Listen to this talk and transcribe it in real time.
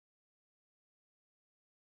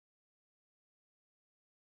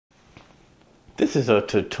This is a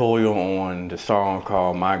tutorial on the song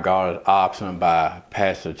called My God is Awesome by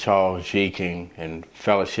Pastor Charles Jenkins in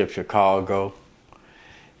Fellowship Chicago.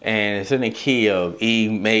 And it's in the key of E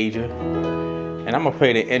major. And I'm going to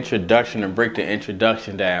play the introduction and break the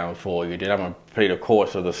introduction down for you. Then I'm going to play the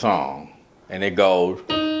chorus of the song. And it goes.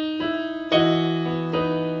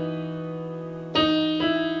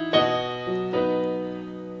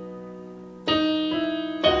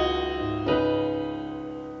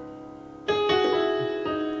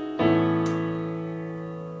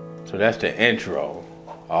 So that's the intro.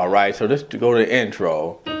 Alright, so let's go to the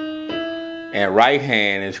intro. And right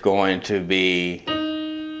hand is going to be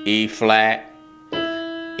E flat,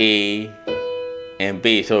 E, and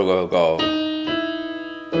B. So we're going to go.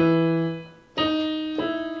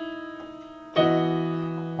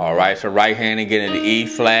 Alright, so right hand again into E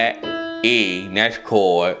flat, E, next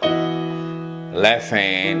chord. Left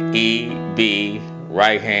hand, E, B,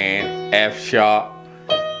 right hand, F sharp,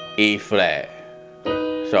 E flat.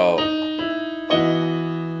 So,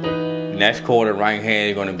 next chord in right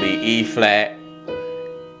hand is going to be E flat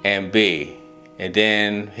and B. And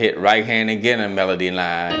then hit right hand again in melody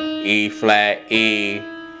line. E flat, E.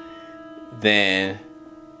 Then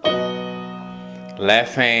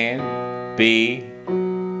left hand, B,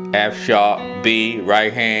 F sharp, B,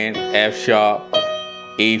 right hand, F sharp,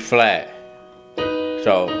 E flat.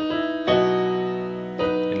 So,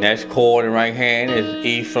 the next chord in right hand is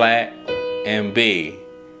E flat and B.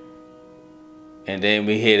 And then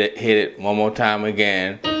we hit it one more time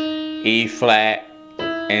again. E flat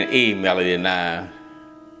and E melody line.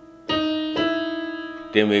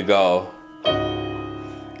 Then we go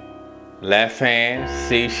left hand,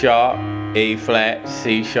 C sharp, E flat,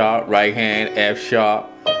 C sharp, right hand, F sharp,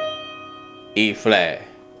 E flat.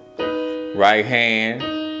 Right hand,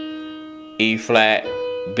 E flat,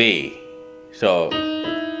 B. So,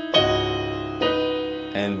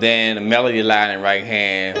 and then the melody line in right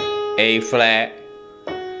hand, A flat,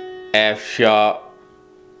 F sharp,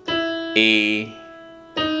 E,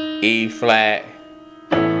 E flat,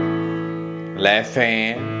 left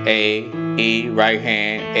hand, A, E, right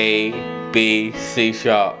hand, A, B, C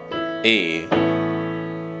sharp, E.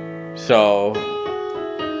 So,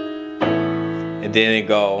 and then it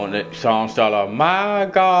go on the song start off, my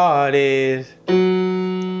God is,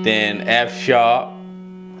 then F sharp,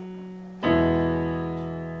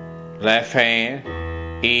 left hand,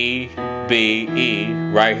 E, B, E,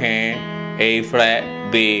 right hand, A flat,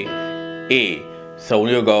 B, E. So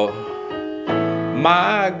we'll go,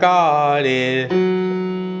 my God is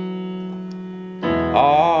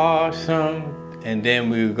awesome. And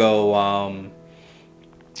then we go,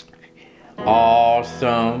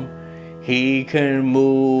 awesome. He can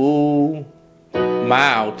move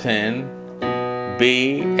mountain.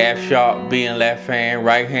 B, F sharp, B in left hand,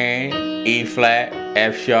 right hand, E flat,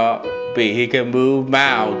 F sharp, B. He can move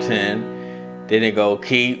mountain. Then it go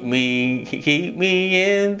keep me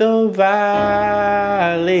in the valley.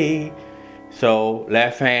 So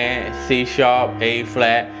left hand, C sharp, A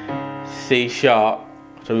flat, C sharp.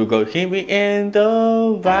 So we go keep me in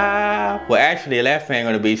the valley. Well, actually left hand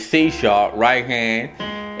gonna be C sharp, right hand,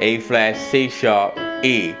 A flat, C sharp,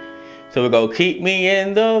 E. So we go keep me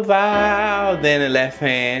in the valley. Then the left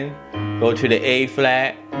hand go to the A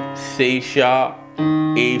flat, C sharp,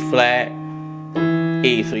 E flat,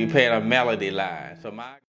 E. So you play a melody line. So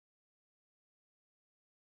my